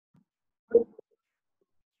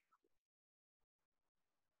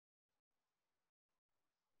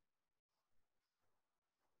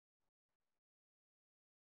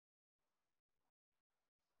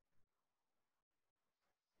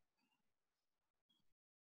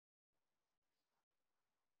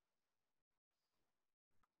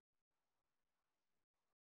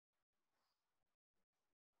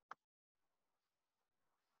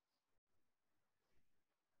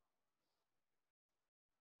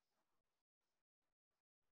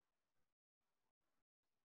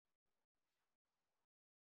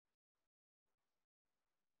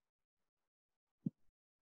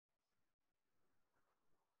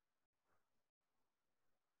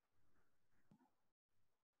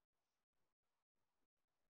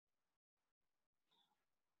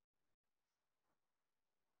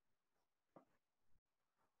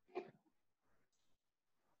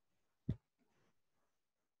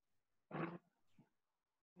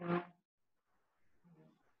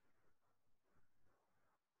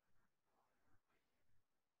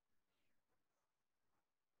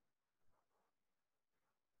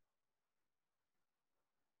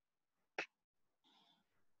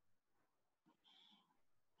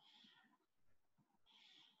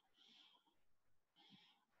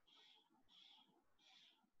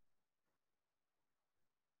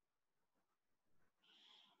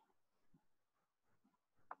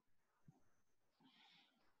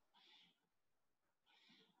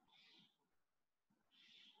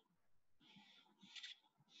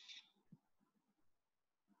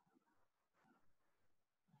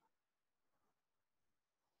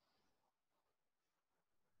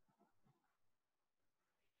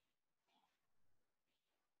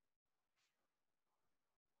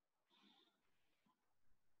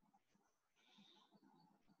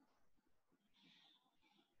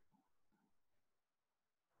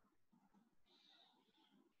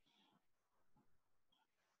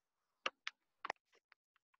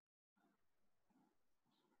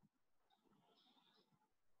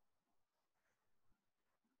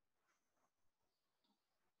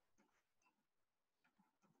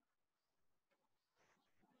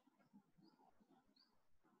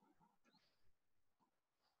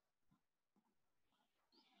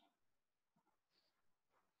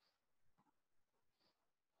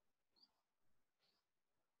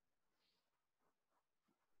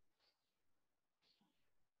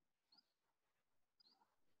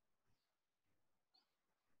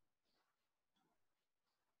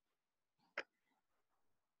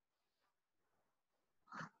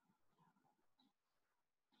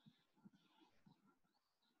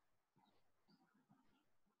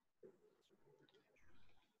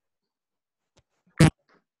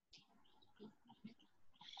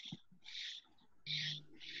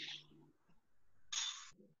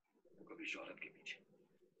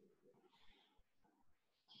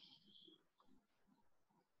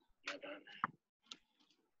हैरान है,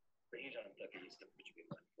 नहीं जानता कि ये सब कुछ भी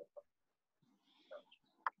मान होगा।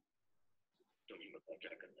 तुम ही बताओ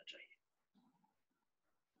क्या करना चाहिए।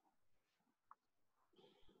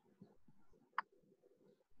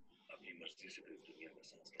 अपनी मर्जी से इस दुनिया में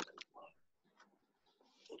सांस लेना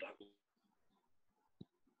खुदा को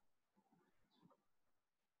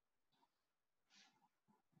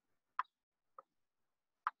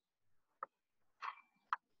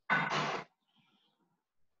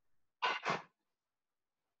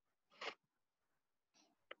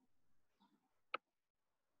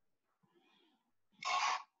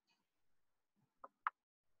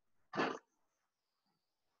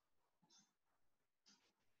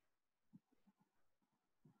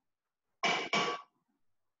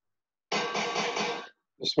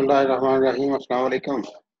बिस्मिल्लाहिर्रहमानिर्रहीम। अस्सलाम वालेकुम।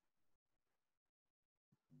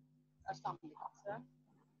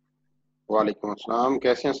 वालेकुम अस्सलाम।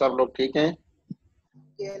 कैसे हैं सब लोग? ठीक हैं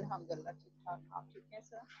जी अल्हम्दुलिल्लाह ठीक ठाक। आप ठीक हैं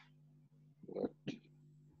सर?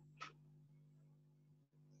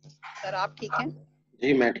 सर आप ठीक हैं?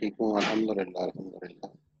 जी मैं ठीक हूँ अल्हम्दुलिल्लाह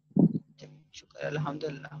अल्हम्दुलिल्लाह। शुक्र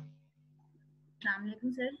अल्हम्दुलिल्लाह। अस्सलाम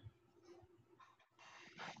वालेकुम सर।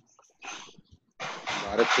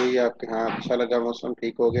 बारिश हुई आपके यहाँ? अच्छा लगा मौसम?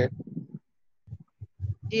 ठीक हो गए?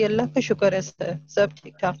 जी अल्लाह का शुक्र है सर, सब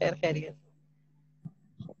ठीक ठाक खैर खैरियत।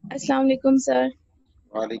 अस्सलाम वालेकुम सर।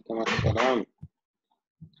 वालेकुम अस्सलाम।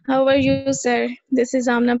 How are you sir? This is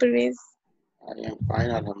Amna Pervez. I am fine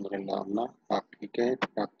अल्हम्दुलिल्लाह। अम्मा आप ठीक हैं?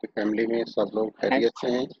 आपकी फैमिली में सब लोग खैरियत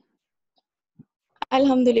से हैं?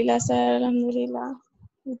 Alhamdulillah sir, Alhamdulillah.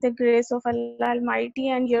 With the grace of Allah Almighty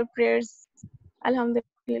and your prayers.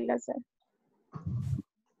 Alhamdulillah sir.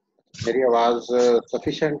 मेरी आवाज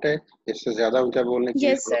सफिशिएंट है? इससे ज्यादा ऊंचा बोलने की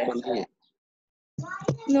Yes sir. जरूरत नहीं है?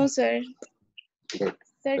 No sir. गुड,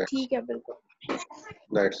 Sir ठीक है बिल्कुल.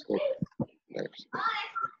 दैट्स गुड, दैट्स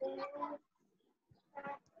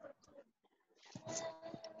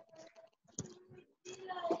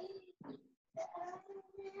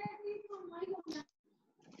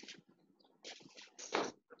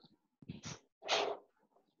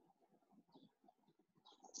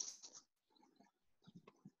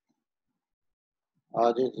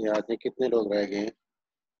आज जी आज कितने लोग रह गए हैं?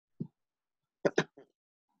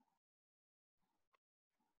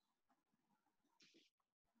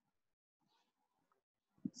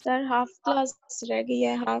 Sir half class रह गई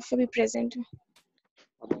है, half अभी present है.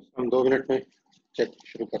 हम 2 मिनट में चेक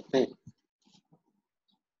शुरू करते हैं।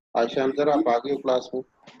 आयशा अंदर आप आ गए हो क्लास में?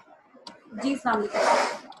 जी अस्सलाम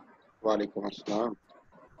वालेकुम। वालेकुम अस्सलाम।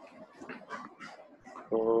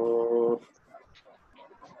 तो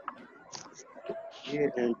ये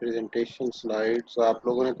हैं प्रेजेंटेशन स्लाइड्स। आप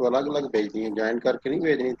लोगों ने तो अलग अलग भेज दी हैं, ज्वाइन करके नहीं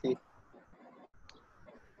भेजनी थी?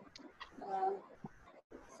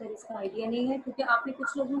 सर इसका आइडिया नहीं है क्योंकि आपने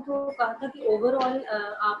कुछ लोगों को कहा था कि ओवरऑल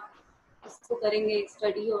आप इसको करेंगे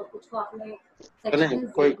स्टडी और कुछ को आपने नहीं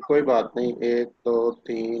कोई बात नहीं। 1 2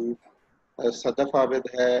 3 सदफ आबिद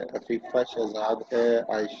है, अफीफा शहजाद है,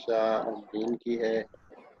 आयशा अमीन की है,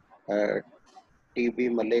 टीबी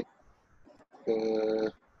मलिक,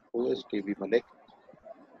 टीबी मलिक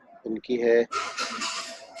उनकी है,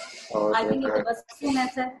 और आई थिंक ये तबस्सुम है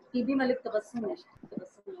सर। टीबी मलिक तबस्सुम है।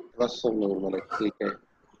 तबस्सुम नूर मलिक ठीक है।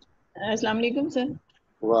 अस्सलाम वालेकुम सर।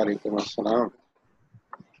 वालेकुम अस्सलाम।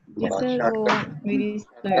 यस सर वो मेरी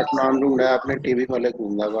नाम ढूंढा है आपने? टीबी मलिक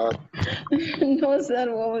जिंदाबाद। नो सर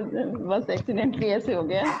वो बस एक्सीडेंटली ऐसे हो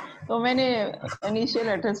गया, तो मैंने इनिशियल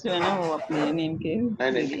एड्रेस जो है ना वो अपने नेम के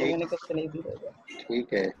दे दिया, मैंने कब से नहीं दिया।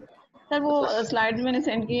 ठीक है सर वो स्लाइड्स मैंने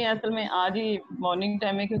सेंड किए हैं असल में आज ही मॉर्निंग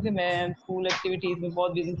टाइम में, क्योंकि मैं स्कूल एक्टिविटीज में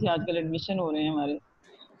बहुत बिजी थी। आजकल एडमिशन हो रहे हैं हमारे,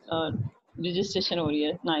 रजिस्ट्रेशन हो रही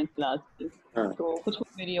है 9th क्लास की, तो कुछ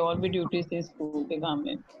मेरी और भी ड्यूटीज थी स्कूल के काम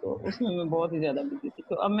में, तो उसमें मैं बहुत ही ज़्यादा बिजी थी।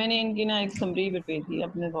 तो अब मैंने इनकी ना एक समरी प्रिपेयर की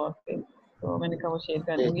अपने तौर पे, तो मैंने कहा वो शेयर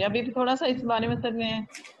कर दूँगी। अभी थोड़ा सा इस बारे में सर मैं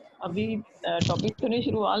अभी टॉपिक तो नहीं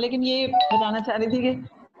शुरू हुआ, लेकिन ये बताना चाह रही थी कि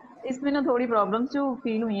इसमें ना थोड़ी प्रॉब्लम्स जो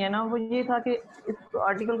फील हुई है ना, वो ये था कि इस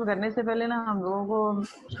आर्टिकल को करने से पहले ना हम लोगों को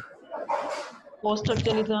पोस्ट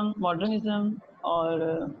स्ट्रक्चरलिज्म, मॉडर्निज्म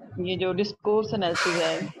और ये जो डिस्कोर्स एनालिसिस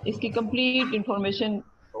है इसकी कंप्लीट इंफॉर्मेशन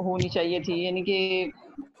होनी चाहिए थी, यानी कि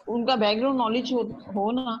उनका बैकग्राउंड नॉलेज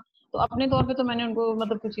हो ना। तो अपने तौर पे तो मैंने उनको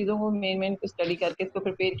मतलब कुछ चीज़ों को मेन स्टडी करके इसको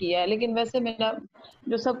प्रिपेयर किया है, लेकिन वैसे मेरा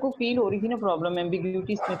जो सबको फील हो रही थी ना प्रॉब्लम,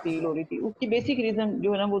 एम्बिग्यूटी में फील हो रही थी, उसकी बेसिक रीजन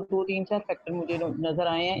जो है ना वो 2-3-4 फैक्टर मुझे नजर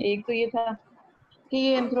आए हैं। एक तो ये था कि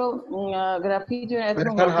ये एंथ्रोग्राफी जो है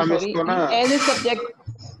एज ए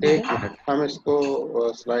सब्जेक्ट। एक मिनट, हम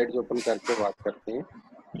इसको स्लाइड्स ओपन करके बात करते हैं।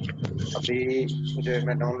 अभी मुझे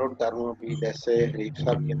मैं डाउनलोड कर रहा हूँ, अभी जैसे हरीफ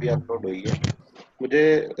साहब की भी अपलोड हुई है मुझे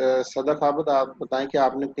सदफ आबद आप बताएं कि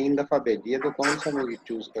आपने 3 दफा भेजी है तो कौन सा मैं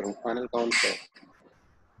चूज करूं, फाइनल कौन सा है?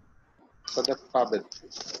 सदफ आबद।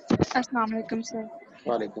 अस्सलाम वालेकुम सर।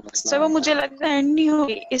 वालेकुम सर वो अस्सलाम। मुझे लगता है एंड नहीं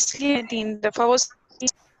हुई इसलिए 3 दफा वो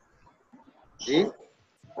जी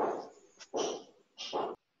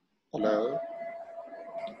हेलो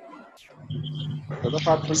सदफ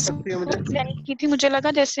आप सुन सकती हो मुझे? सेंड की थी, मुझे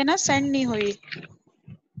लगा जैसे ना सेंड नहीं हुई।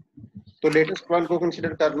 तो लेटेस्ट वन को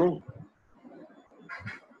कंसीडर कर लूं?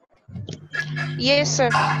 ये सर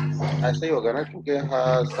ऐसे ही होगा ना, क्योंकि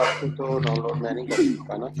हाँ सब कुछ तो डाउनलोड मैं नहीं कर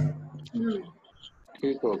सकता ना।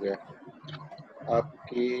 ठीक हो गया,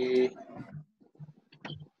 आपकी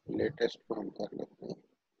लेटेस्ट को हम कर लेते हैं।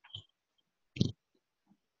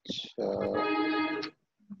 अच्छा,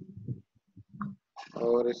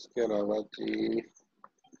 और इसके अलावा जी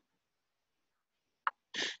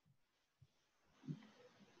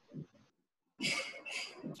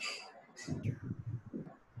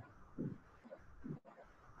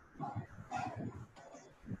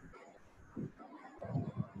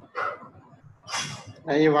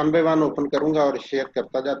मैं ये 1 बाय 1 ओपन करूंगा और शेयर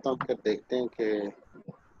करता जाता हूँ, फिर देखते हैं कि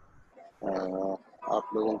आप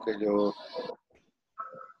लोगों के जो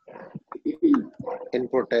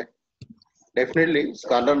इनपुट है। डेफिनेटली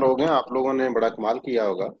स्कॉलर लोग हैं, आप लोगों ने बड़ा कमाल किया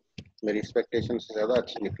होगा, मेरी एक्सपेक्टेशन से ज़्यादा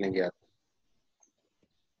अच्छे निकलेंगे आप।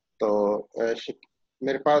 तो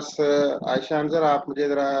मेरे पास आयशा अंजर, आप मुझे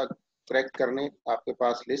ज़रा करेक्ट करने, आपके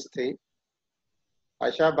पास लिस्ट थी।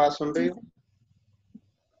 आयशा आप बात सुन रही हो?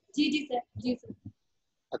 जी जी सर, जी सर।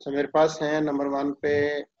 अच्छा, मेरे पास है नंबर 1 पे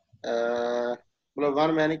मतलब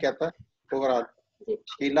 1 मैं नहीं कहता, ओवरऑल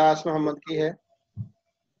शीला आसमा मोहम्मद की है,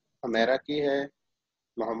 हमेरा की है,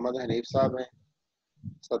 मोहम्मद हनीफ साहब हैं,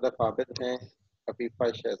 सदफ आबिद हैं, अफीफा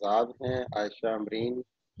शहजाद हैं, आयशा अमरीन,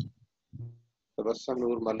 तबस्सुम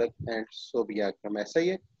नूर मलिक एंड सोबिया अकरम। ऐसा ही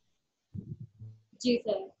है? जी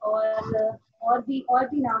सर, और भी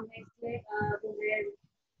नाम है इसमें,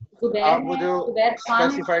 जुबैर आप वो है, जो जुबैर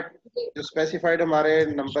खान है। स्पेसिफाइड हमारे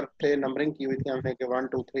नंबर थे, नंबरिंग की हुई थी हमने कि 1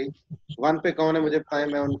 2 3 1 पे कौन है मुझे बताएं,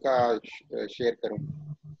 मैं उनका शेयर करूं।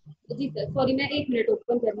 जी सर, सॉरी मैं 1 मिनट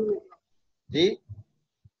ओपन कर लूँ। जी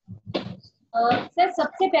सर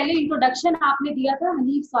सबसे पहले इंट्रोडक्शन आपने दिया था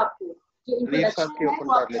हनीफ साहब को, जो हनीफ साहब इंट्रोडक्शन की है ओपन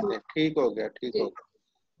वो कर लेते हैं। ठीक हो गया, ठीक हो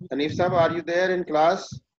गया। हनीफ साहब, are you there in class?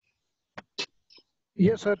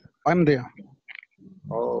 Yes, sir. I'm there.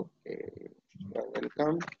 Okay,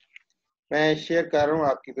 welcome. मैं शेयर कर रहा हूँ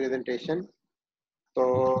आपकी प्रेजेंटेशन, तो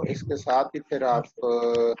इसके साथ ही फिर आप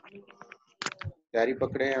तैयारी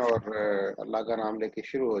पकड़ें और अल्लाह का नाम लेके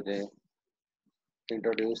शुरू हो जाएं,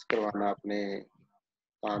 इंट्रोड्यूस करवाना अपने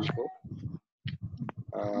काम को।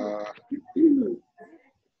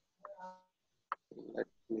 लेट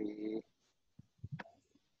मी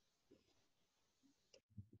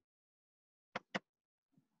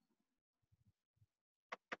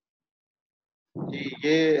जी,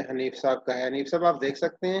 ये हनीफ साहब का है। हनीफ साहब आप देख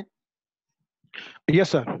सकते हैं? Yes,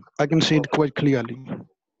 sir. I can see it quite clearly.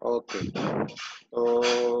 Okay, तो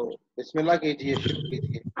बिस्मिल्लाह कीजिए, शुरू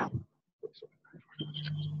कीजिए।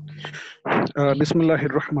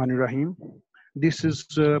 Bismillahirrahmanirrahim. This is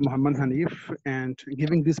Muhammad Hanif and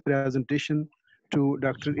giving this presentation to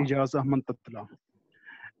Dr. Ijaz Ahmad Tattala.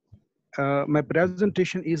 My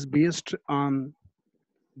presentation is based on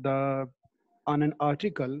an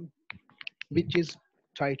article which is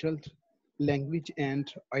titled Language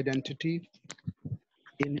and Identity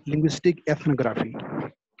in Linguistic Ethnography.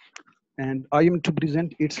 And I am to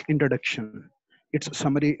present its introduction, its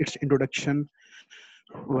summary, its introduction.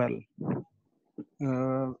 Well,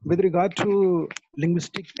 with regard to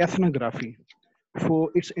linguistic ethnography,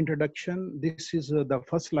 for its introduction, this is the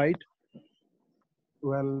first slide.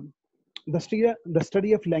 Well, the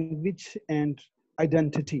study of language and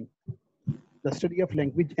identity. The study of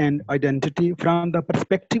language and identity from the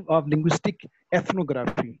perspective of linguistic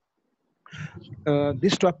ethnography.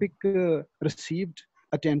 This topic received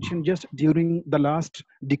attention just during the last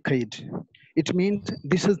decade. It means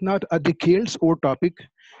this is not a decades old topic,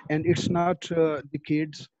 and it's not a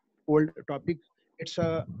decades old topic. It's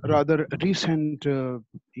a rather recent,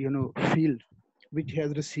 field which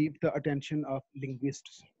has received the attention of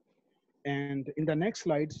linguists. And in the next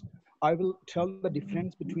slides, I will tell the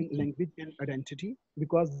difference between language and identity,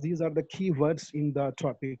 because these are the key words in the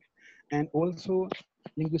topic, and also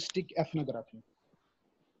linguistic ethnography.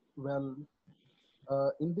 Well,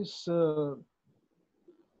 in this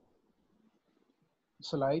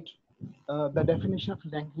slide, the definition of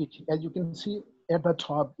language, as you can see at the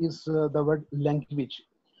top, is the word language.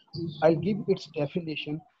 I'll give its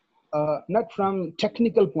definition, not from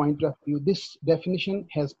technical point of view. This definition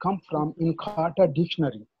has come from in Carter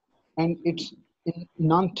Dictionary, and it's in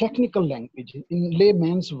non-technical language, in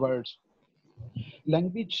layman's words,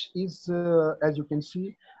 language is, as you can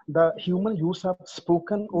see, the human use of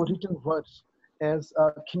spoken or written words as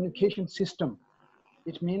a communication system.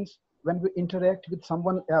 It means when we interact with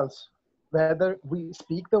someone else, whether we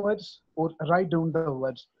speak the words or write down the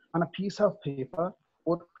words on a piece of paper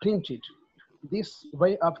or print it, this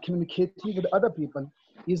way of communicating with other people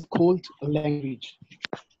is called language.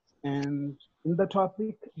 And in the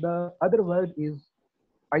topic, the other word is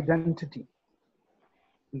identity.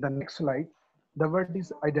 In the next slide, the word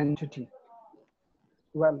is identity.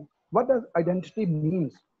 Well, what does identity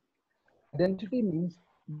means? Identity means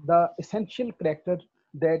the essential character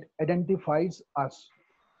that identifies us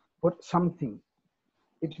or something.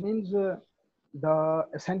 It means the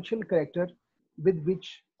essential character with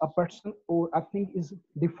which a person or a thing is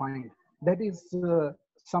defined. That is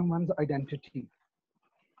someone's identity.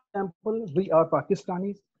 For example, we are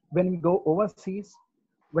Pakistanis. When we go overseas,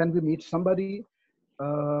 when we meet somebody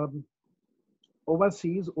um,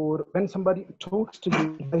 overseas, or when somebody talks to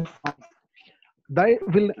you by phone, they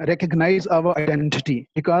will recognize our identity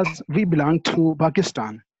because we belong to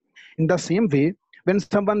Pakistan. In the same way, when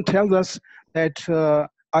someone tells us that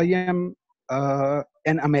I am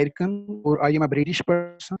an American, or I am a British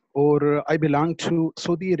person, or I belong to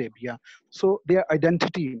Saudi Arabia, so their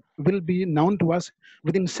identity will be known to us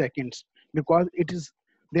within seconds because it is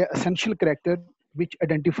their essential character which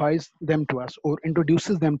identifies them to us or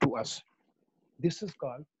introduces them to us. This is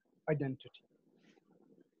called identity.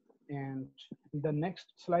 And the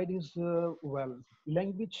next slide is, well,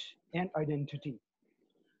 language and identity.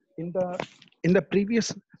 In the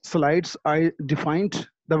previous slides, I defined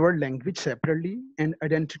the word language separately and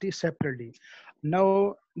identity separately.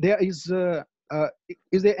 Now uh,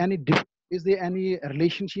 is there any is there any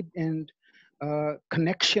relationship and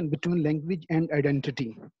connection between language and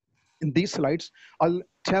identity? In these slides, I'll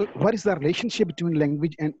tell what is the relationship between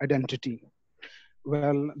language and identity.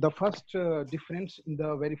 Well, the first difference in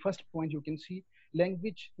the very first point, you can see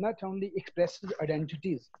language not only expresses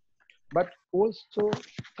identities, but also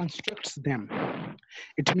constructs them.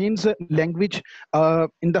 It means language,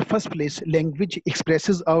 in the first place, language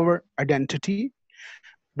expresses our identity.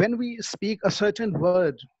 When we speak a certain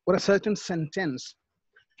word or a certain sentence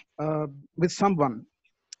with someone,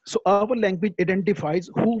 so our language identifies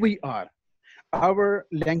who we are. Our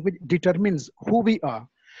language determines who we are.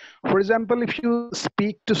 For example, if you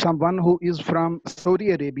speak to someone who is from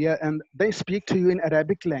Saudi Arabia and they speak to you in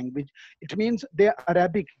Arabic language, it means their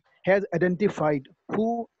Arabic has identified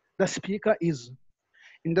who the speaker is.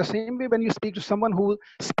 In the same way, when you speak to someone who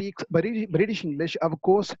speaks British English, of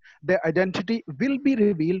course, their identity will be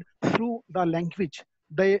revealed through the language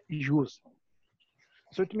they use.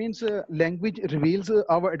 So it means language reveals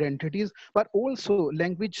our identities, but also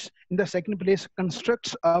language, in the second place,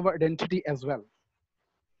 constructs our identity as well.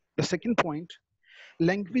 The second point,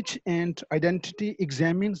 language and identity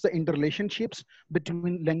examines the interrelationships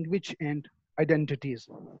between language and identities.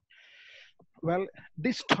 Well,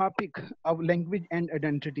 this topic of language and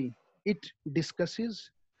identity, it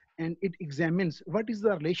discusses and it examines what is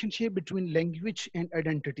the relationship between language and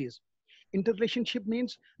identities. Interrelationship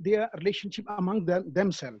means their relationship among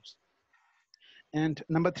themselves. And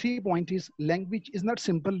number 3 point is language is not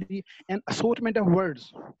simply an assortment of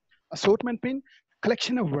words. Assortment means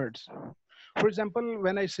collection of words. For example,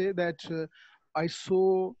 when I say that I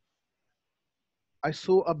saw I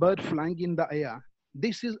saw a bird flying in the air,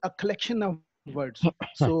 this is a collection of words.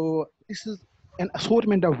 So this is an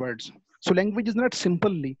assortment of words. So language is not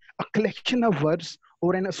simply a collection of words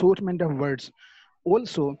or an assortment of words.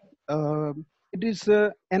 Also, uh, it is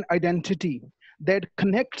an identity that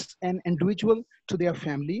connects an individual to their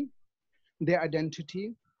family, their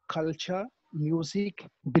identity, culture, music,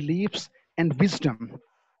 beliefs, and wisdom.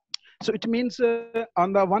 So it means,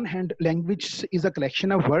 on the one hand, language is a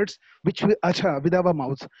collection of words which we utter with our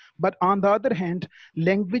mouth. But on the other hand,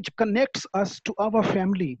 language connects us to our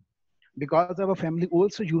family because our family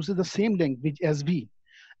also uses the same language as we.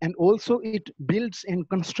 And also it builds and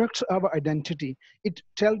constructs our identity. It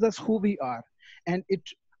tells us who we are. And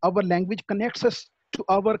our language connects us to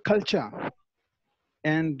our culture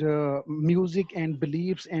and music and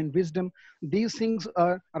beliefs and wisdom. These things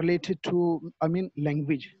are related to, I mean,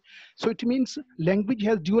 language. So it means language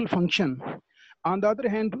has dual function. On the other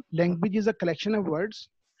hand, language is a collection of words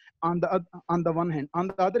on the one hand. On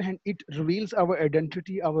the other hand, it reveals our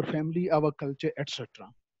identity, our family, our culture, etc.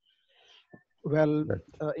 Well,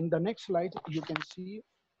 in the next slide you can see,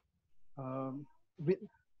 um, we,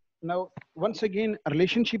 now once again a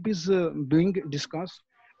relationship is being discussed.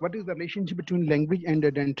 what is the relationship between language and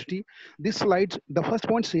identity? This slide, the first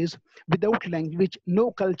point says, without language,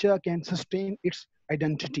 no culture can sustain its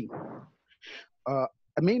identity.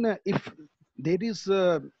 If there is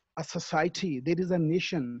a society, there is a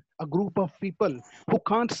nation, a group of people who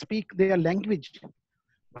can't speak their language,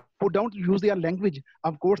 who don't use their language,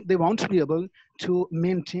 of course, they won't be able to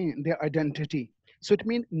maintain their identity. So it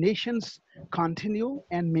means nations continue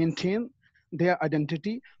and maintain their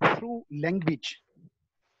identity through language.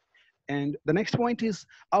 And the next point is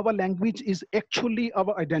our language is actually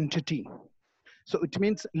our identity. So it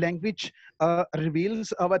means language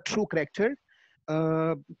reveals our true character.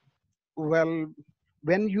 Uh, well,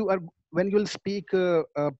 when you are when you will speak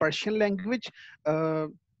Persian language uh,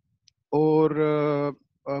 or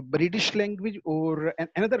British language or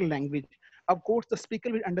another language, of course the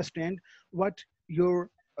speaker will understand what your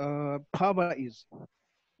power is.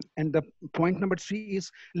 And the point number 3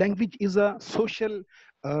 is language is a social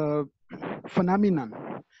uh, phenomenon.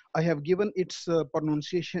 I have given its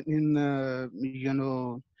pronunciation in uh,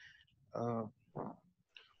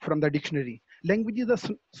 from the dictionary. Language is a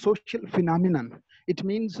social phenomenon. It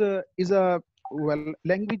means is a well,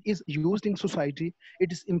 language is used in society.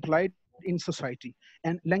 It is implied in society,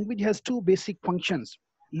 and language has two basic functions.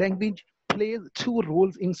 Language plays two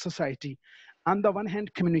roles in society. On the one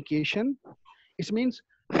hand, communication. It means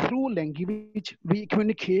through language we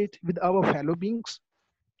communicate with our fellow beings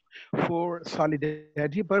for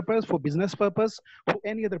solidarity purpose, for business purpose, for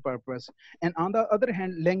any other purpose. And on the other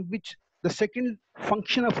hand, language, the second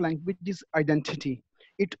function of language is identity.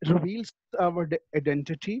 It reveals our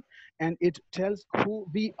identity and it tells who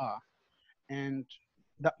we are. And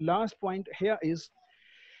the last point here is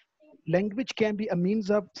language can be a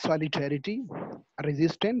means of solidarity,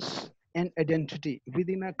 resistance, and identity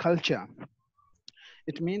within a culture.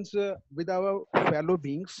 It means with our fellow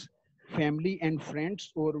beings, family and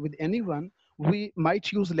friends, or with anyone, we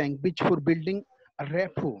might use language for building a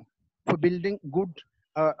rapport, for building good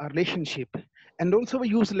a relationship. And also we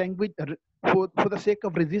use language for the sake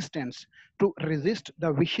of resistance, to resist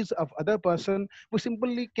the wishes of other person. We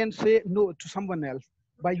simply can say no to someone else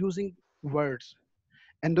by using words.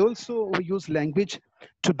 And also we use language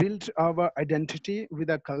to build our identity with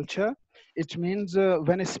our culture. It means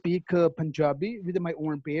when I speak Punjabi with my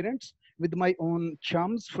own parents, with my own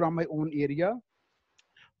chums from my own area,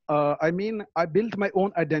 I built my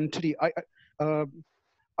own identity. Uh,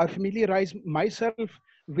 I familiarize myself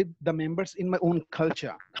with the members in my own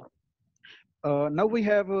culture. Now we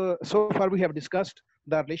have, so far we have discussed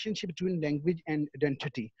the relationship between language and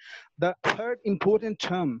identity. The third important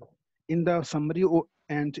term in the summary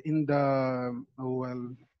and in the,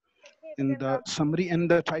 well, in the summary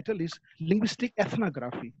and the title is linguistic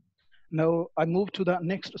ethnography. Now I move to the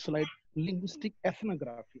next slide, linguistic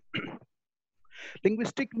ethnography.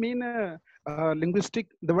 Linguistic, the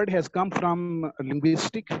word has come from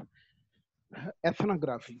linguistic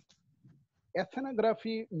ethnography.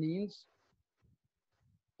 Ethnography means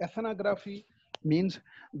Ethnography means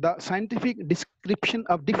the scientific description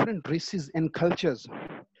of different races and cultures.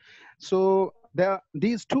 So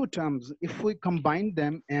these two terms, if we combine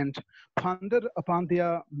them and ponder upon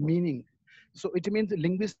their meaning, so it means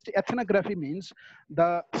linguistic ethnography means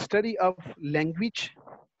the study of language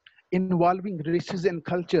involving races and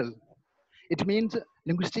cultures. It means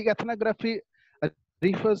linguistic ethnography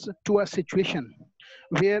refers to a situation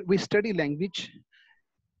where we study language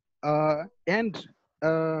and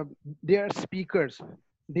their speakers,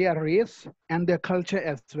 their race, and their culture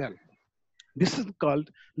as well. This is called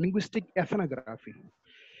linguistic ethnography.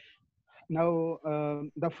 Now,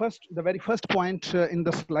 the very first point in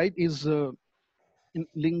the slide is in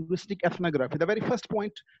linguistic ethnography. The very first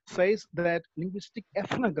point says that linguistic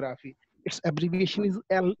ethnography, its abbreviation is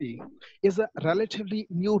LE, is a relatively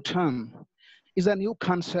new term, is a new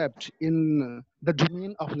concept in the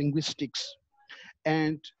domain of linguistics.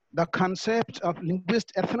 And the concept of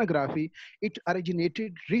linguist ethnography, it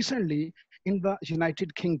originated recently in the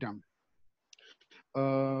United Kingdom.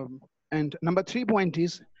 And number 3 point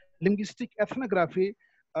is linguistic ethnography.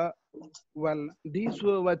 Uh, well, these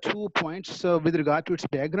were 2 points with regard to its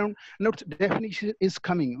background. Now, its definition is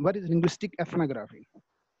coming. What is linguistic ethnography?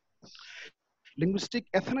 Linguistic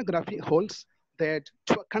ethnography holds that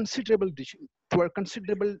to a considerable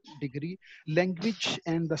degree, language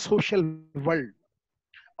and the social world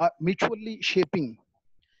are mutually shaping.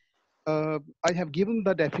 I have given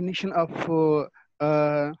the definition of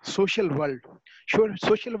social world. Sure,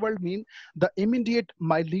 social world means the immediate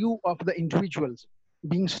milieu of the individuals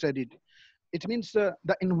being studied. It means the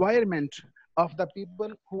environment of the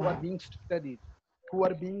people who are being studied, who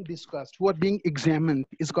are being discussed, who are being examined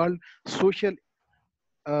is called social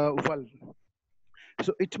world.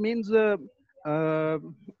 So it means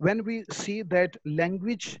when we see that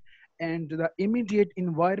language and the immediate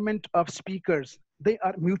environment of speakers, they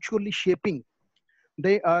are mutually shaping.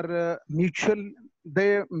 They are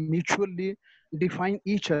they mutually define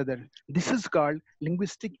each other. This is called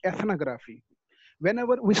linguistic ethnography.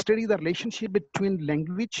 Whenever we study the relationship between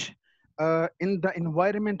language in the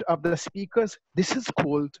environment of the speakers, this is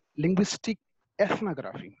called linguistic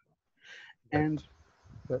ethnography. And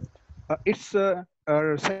Good. its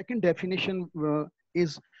second definition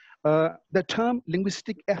is the term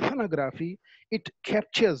linguistic ethnography. It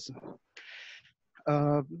captures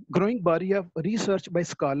growing body of research by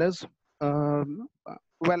scholars.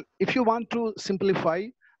 Well, if you want to simplify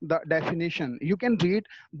the definition, you can read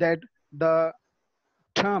that the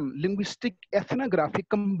term linguistic ethnography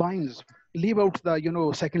combines, leave out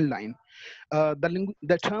the second line.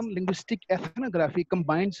 The term linguistic ethnography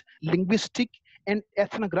combines linguistic and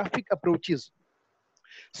ethnographic approaches.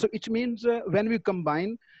 So it means when we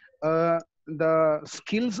combine the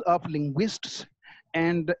skills of linguists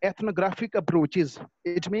and ethnographic approaches,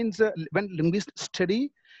 it means when linguists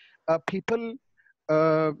study people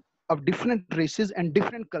uh, of different races and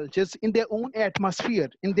different cultures in their own atmosphere,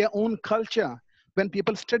 in their own culture, when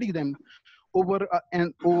people study them over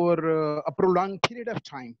a prolonged period of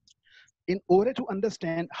time, in order to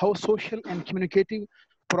understand how social and communicative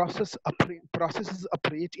processes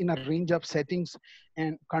operate in a range of settings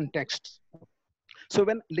and contexts. So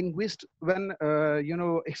when linguists, when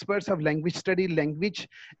experts of language study language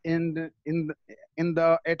in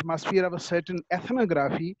the atmosphere of a certain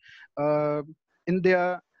ethnography, uh, in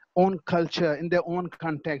their own culture, in their own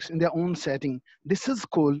context, in their own setting, this is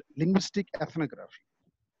called linguistic ethnography.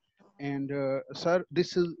 And sir,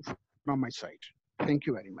 this is from my side. Thank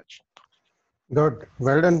you very much. Good.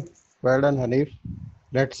 Well done, Hanif.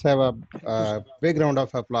 Let's have a big round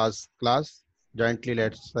of applause, class. Jointly,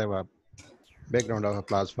 let's have a big round of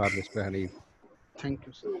applause for Mr. Hanif. Thank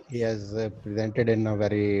you, sir. He has presented in a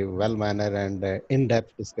very well manner and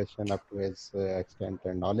in-depth discussion up to his extent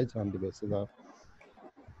and knowledge on the basis of.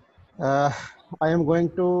 I am going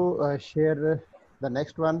to share the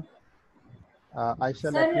next one.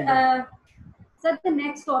 Aisha, let me know. Sir, the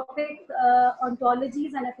next topic,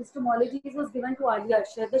 ontologies and epistemologies, was given to Alia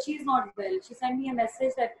Arshad, but she is not well. She sent me a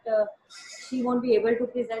message that she won't be able to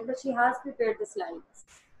present, but she has prepared the slides.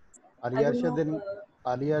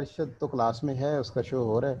 Alia Arshad तो class में है, उसका show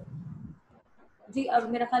हो रहा है। जी, अब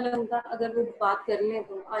मेरा ख्याल है उनका अगर वो बात कर लें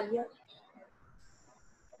तो आलिया।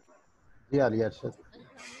 जी आलिया अरशद।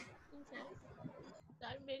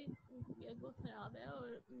 सर मेरी तबीयत बहुत खराब है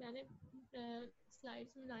और मैंने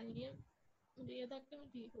स्लाइड्स बनाई है, मुझे ये था कि मैं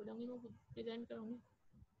ठीक हो जाऊंगी, मैं खुद प्रेजेंट करूंगी।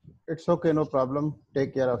 It's okay, no problem.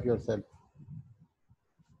 Take care of yourself.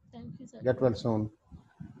 Thank you sir. Get well soon.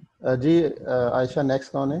 Ji Ayesha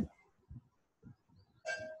next कौन है?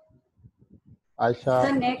 आयशा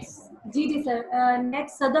सर नेक्स्ट जी सर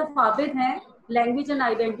नेक्स्ट सदफ आबिद हैं, language and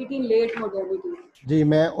identity in late modernity. जी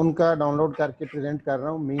मैं उनका डाउनलोड करके प्रेजेंट कर रहा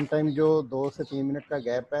हूँ। मीन टाइम जो 2 से 3 मिनट का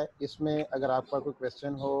गैप है, इसमें अगर आपका कोई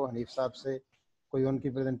क्वेश्चन हो हनीफ साहब से, कोई उनकी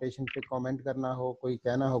प्रेजेंटेशन पे कमेंट करना हो, कोई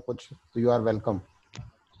कहना हो कुछ, तो you are welcome.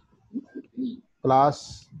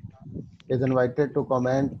 Class is invited to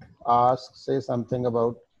comment, ask, say something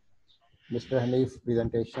about Mr. Hanif's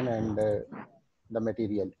presentation and the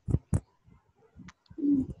material.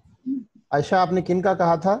 Ayesha आपने किन का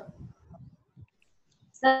कहा था?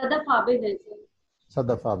 सदफ आबिद है सर।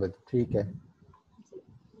 सदफ आबिद, ठीक है,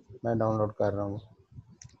 मैं डाउनलोड कर रहा हूँ।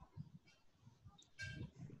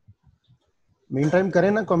 मीन टाइम करें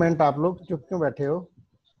ना कमेंट, आप लोग चुप क्यों बैठे हो,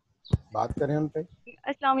 बात करें उन पे।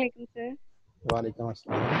 अस्सलाम वालेकुम सर। वालेकुम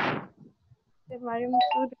अस्सलाम। Mariam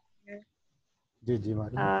Masood here. Ji ji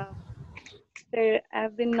मारियम। Sir,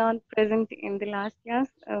 I've been not present in the last class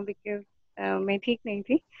because मैं ठीक नहीं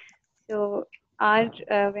थी। So आज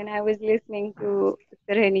when I was listening to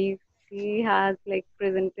Sir Hanif, he has like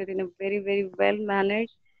presented in a very well mannered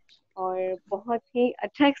और बहुत ही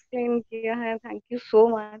अच्छा explain किया है। Thank you so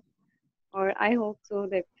much. और I hope so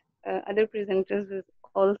that other presenters will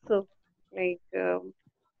also like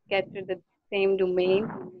capture the same domain.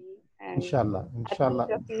 And इंशाल्लाह इंशाल्लाह।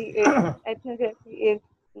 ethnography is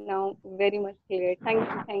now very much clear.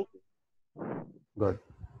 Thank you. Good.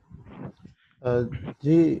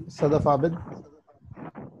 जी सदफ आबिद।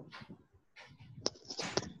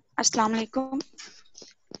 अस्सलाम वालेकुम।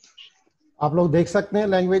 आप लोग देख सकते हैं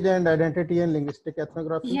language and identity and linguistic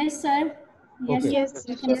ethnography? Yes sir, Yes,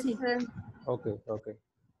 sir. Okay okay,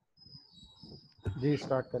 ji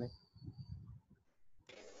start करें।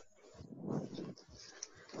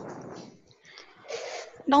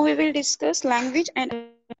 Now we will discuss language and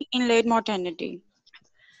in late modernity.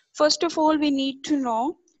 First of all, we need to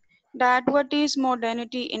know that what is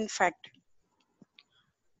modernity in fact.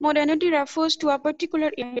 Modernity refers to a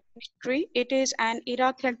particular era in history. It is an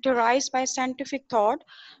era characterized by scientific thought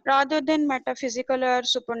rather than metaphysical or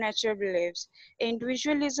supernatural beliefs.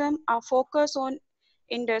 Individualism, a focus on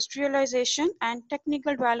industrialization and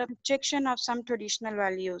technical development, rejection of some traditional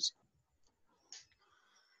values.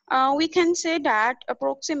 We can say that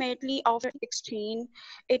approximately after 16,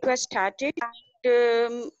 it was started.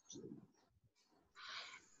 And,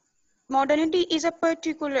 modernity is a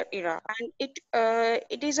particular era, and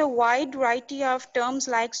it is a wide variety of terms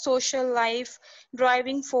like social life,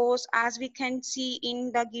 driving force, as we can see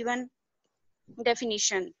in the given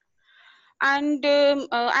definition. And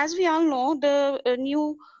as we all know, the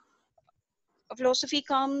new philosophy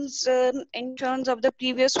comes in terms of the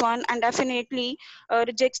previous one and definitely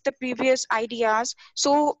rejects the previous ideas.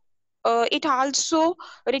 So it also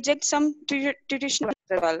rejects some traditional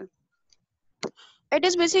as well. It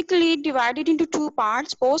is basically divided into two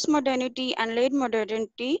parts, post-modernity and late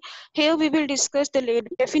modernity. Here we will discuss the late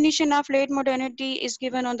definition of late modernity is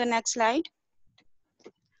given on the next slide.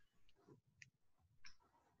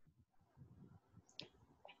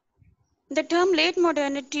 The term late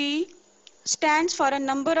modernity stands for a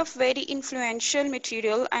number of very influential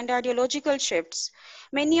material and ideological shifts,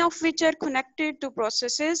 many of which are connected to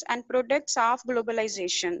processes and products of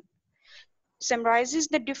globalization. Summarizes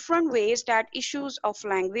the different ways that issues of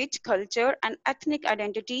language, culture, and ethnic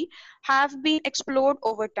identity have been explored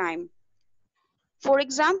over time. For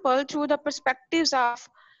example, through the perspectives of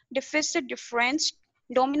deficit difference,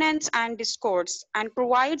 dominance, and discourse, and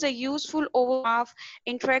provides a useful overview of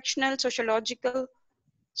interactional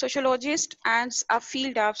sociologist as a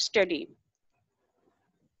field of study.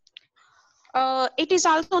 It is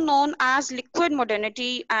also known as liquid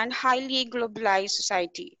modernity and highly globalized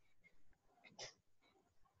society.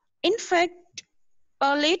 In fact,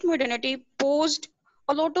 late modernity posed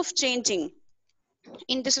a lot of changing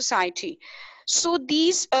in the society. So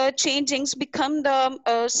these changings become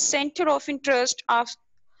the center of interest of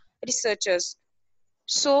researchers.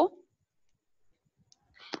 So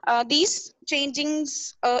these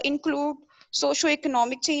changings include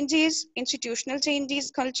socio-economic changes, institutional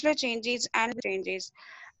changes, cultural changes, and changes.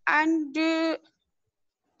 And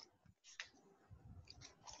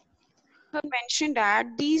I mentioned that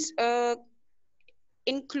these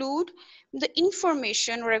include the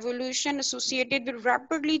information revolution associated with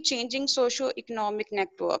rapidly changing socio-economic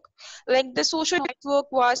network. Like the social network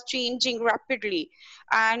was changing rapidly,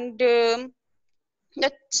 and the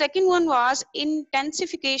second one was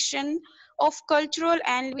intensification of cultural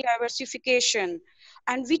and diversification,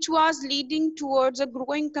 and which was leading towards a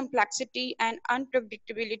growing complexity and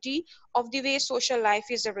unpredictability of the way social life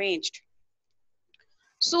is arranged.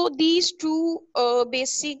 So these two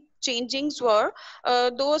basic changings were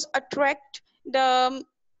those attract the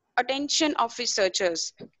attention of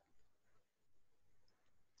researchers.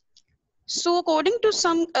 So according to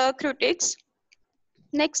some critics,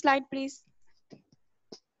 next slide please.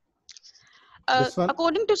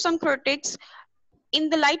 According to some critics,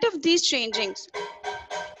 in the light of these changings,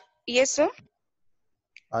 yes sir.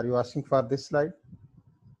 Are you asking for this slide?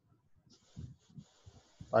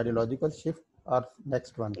 Ideological shift or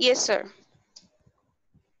next one? Yes sir.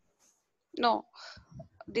 No,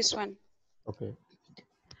 this one. Okay.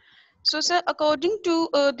 So sir, according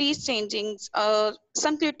to these changings,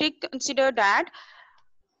 some critics consider that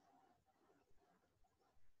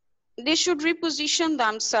they should reposition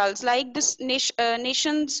themselves like this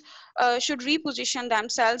nations should reposition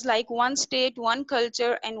themselves like one state, one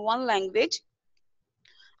culture, and one language.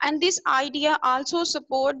 And this idea also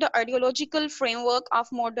support the ideological framework of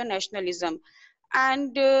modern nationalism.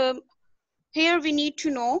 And here we need to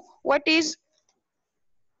know what is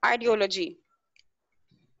ideology.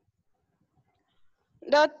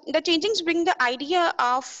 The changings bring the idea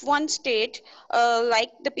of one state, like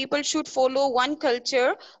the people should follow one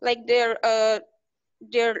culture, like their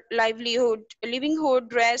livelihood, livelihood,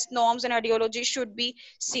 dress, norms, and ideology should be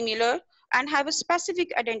similar and have a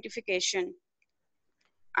specific identification.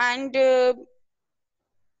 And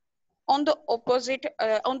on the opposite,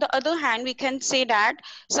 on the other hand, we can say that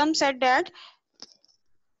some said that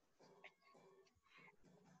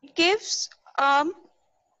it gives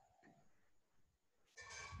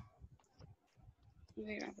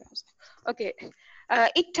okay,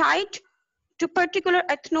 it tied to particular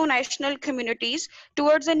ethno-national communities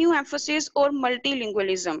towards a new emphasis or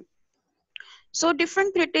multilingualism. So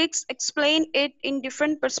different critics explain it in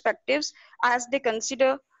different perspectives as they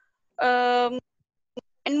consider, and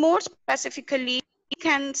more specifically, we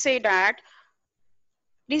can say that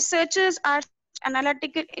researchers are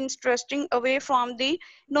analytical interesting away from the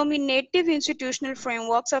nominative institutional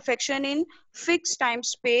frameworks of action in fixed time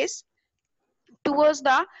space towards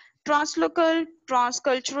the translocal,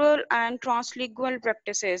 transcultural, and translingual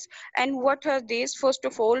practices. And what are these? First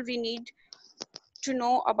of all, we need to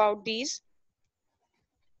know about these.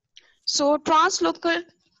 So translocal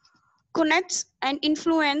connects and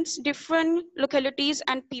influence different localities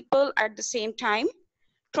and people at the same time.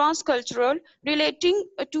 Transcultural, relating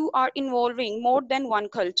to or involving more than one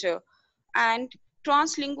culture. And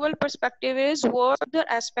translingual perspective is what the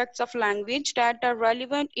aspects of language that are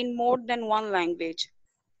relevant in more than one language.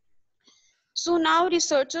 So now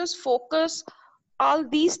researchers focus all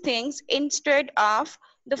these things instead of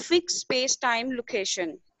the fixed space-time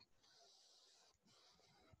location.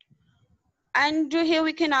 And here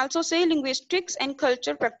we can also say linguistics and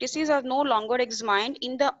culture practices are no longer examined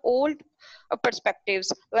in the old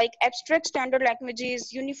perspectives like abstract standard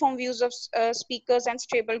languages, uniform views of speakers, and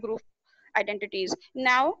stable group identities.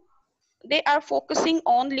 Now they are focusing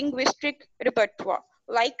on linguistic repertoire.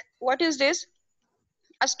 Like, what is this?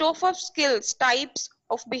 A stock of skills, types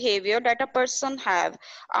of behavior that a person have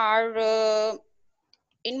are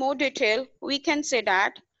in more detail. We can say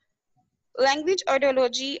that language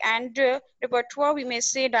ideology and repertoire, we may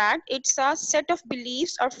say that it's a set of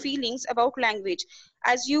beliefs or feelings about language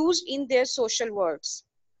as used in their social words.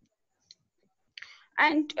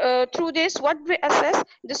 And through this, what we assess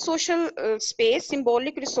the social space,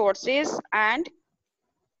 symbolic resources, and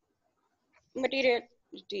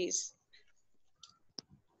materialities.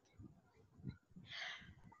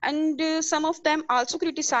 And some of them also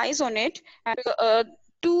criticize on it. And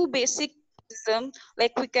two basic,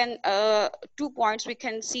 like we can, 2 points we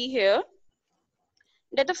can see here.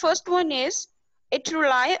 That the first one is it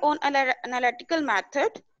rely on analytical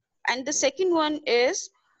method, and the second one is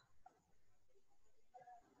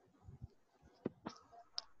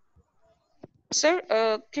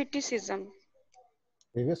criticism.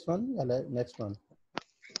 Previous one, next one.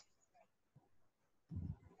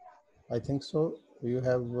 I think so. You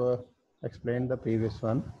have explained the previous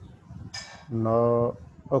one. No,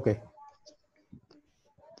 okay.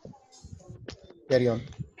 Carry on.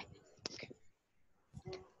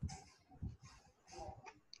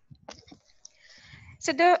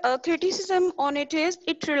 So the criticism on it is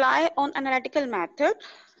it rely on analytical method.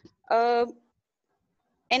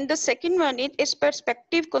 And the second one is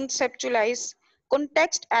perspective conceptualize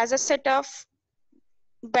context as a set of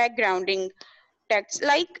backgrounding text.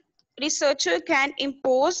 Like researcher can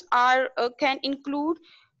impose or can include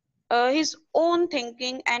his own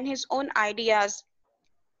thinking and his own ideas,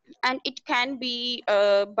 and it can be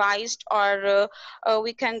biased or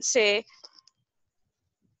we can say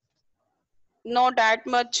not that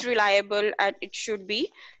much reliable as it should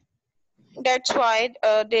be. That's why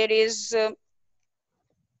there is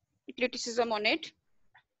criticism on it.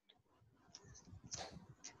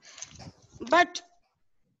 But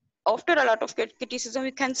after a lot of criticism,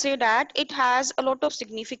 we can say that it has a lot of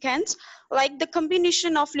significance. Like the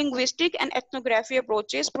combination of linguistic and ethnography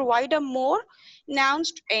approaches provide a more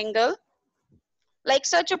nuanced angle. Like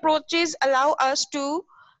such approaches allow us to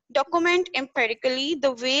document empirically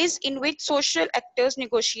the ways in which social actors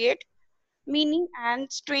negotiate meaning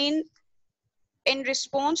and strain in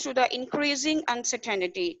response to the increasing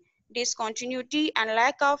uncertainty, discontinuity, and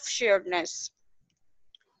lack of sharedness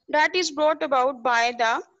that is brought about by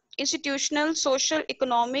the institutional, social,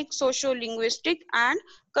 economic, socio-linguistic, and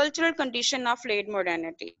cultural condition of late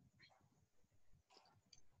modernity.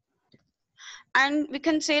 And we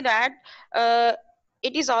can say that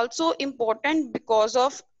it is also important because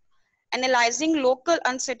of analyzing local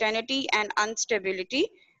uncertainty and instability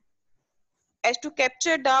as to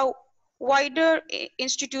capture the wider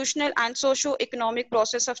institutional and socio-economic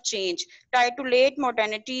process of change tied to late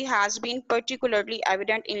modernity has been particularly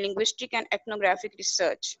evident in linguistic and ethnographic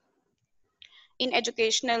research in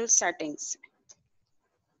educational settings.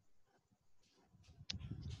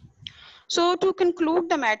 So to conclude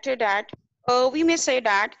the matter that we may say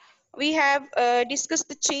that we have discussed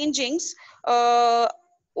the changings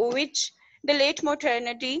which the late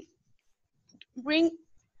modernity bring,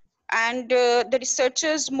 and the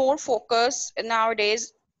researchers more focus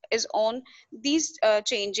nowadays is on these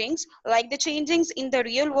changings, like the changings in the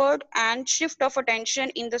real world and shift of attention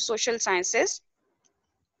in the social sciences.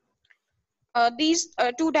 These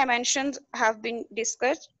two dimensions have been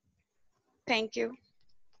discussed. Thank you.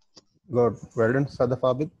 Good. Well done, Sadaf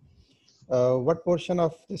Abid. What portion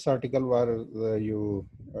of this article were you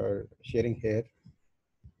sharing here?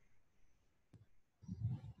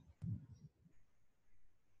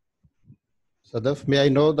 Sadaf, may I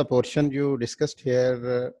know the portion you discussed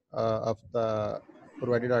here of the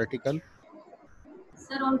provided article?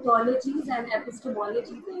 Sir, ontologies and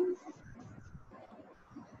epistemologies.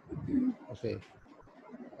 Okay.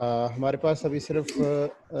 हमारे पास अभी सिर्फ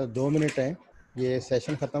 2 minute हैं ये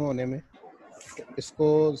session ख़त्म होने में। इसको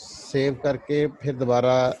save करके फिर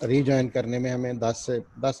दोबारा रीजॉइन करने में हमें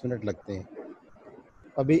 10 मिनट लगते हैं।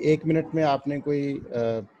 अभी 1 मिनट में आपने कोई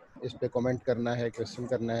इस पे कमेंट करना है, क्वेश्चन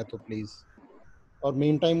करना है तो प्लीज़। और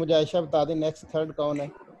मीन टाइम मुझे आयशा बता दें नेक्स्ट थर्ड कौन है?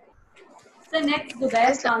 सर नेक्स्ट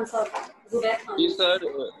जुबैर खान साहब। जुबैर खान जी सर,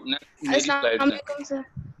 मेरी स्लाइड्स हैं। Assalamualaikum, sir.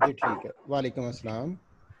 जी ठीक है, वालेकुम अस्सलाम।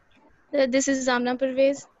 This is Zamna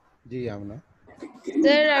Pervez. Ji Amna.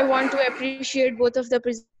 Sir, I want to appreciate both of the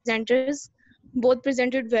presenters. Both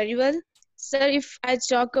presented very well. Sir, if I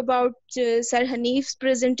talk about Sir Hanif's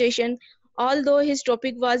presentation, although his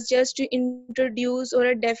topic was just to introduce or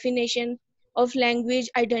a definition of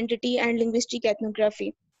language, identity, and linguistic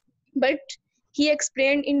ethnography, but he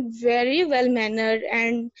explained in very well manner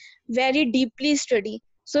and very deeply study.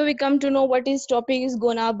 So we come to know what his topic is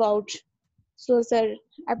gonna about. So, sir,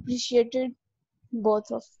 appreciated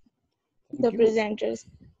both of the Thank you. presenters.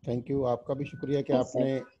 Thank you, आपका भी शुक्रिया कि Yes, sir.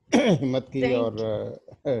 आपने हिम्मत की Thank और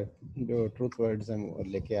जो truth words हैं वो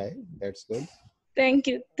लेके आए। That's good. Thank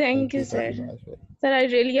you, sir. Sir, I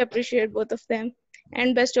really appreciate both of them,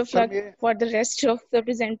 and best of Sir, luck for the rest of the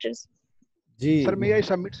presenters. Ji Sir, may I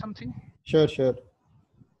submit something? Sure.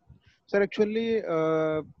 Sir, actually,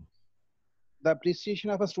 the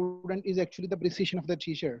appreciation of a student is actually the appreciation of the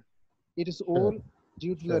teacher. It is all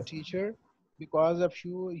due to the teacher. Because of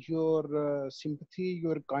you, your sympathy,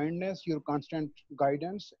 your kindness, your constant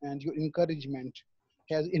guidance, and your encouragement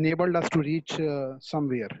has enabled us to reach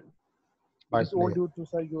somewhere. It's all due to,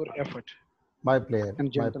 sir, your effort. My pleasure.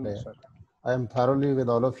 And gentleness, sir. I am thoroughly with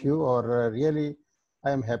all of you और really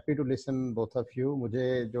I am happy to listen both of you.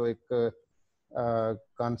 मुझे जो एक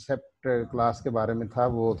concept class के बारे में था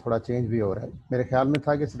वो थोड़ा चेंज भी हो रहा है। मेरे ख्याल में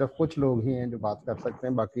था कि सिर्फ कुछ लोग ही हैं जो बात कर सकते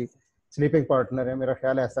हैं, बाकी स्लीपिंग पार्टनर है। मेरा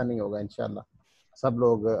ख्याल ऐसा नहीं होगा, इंशाल्लाह सब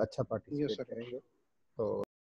लोग अच्छा पार्टिसिपेट करेंगे। तो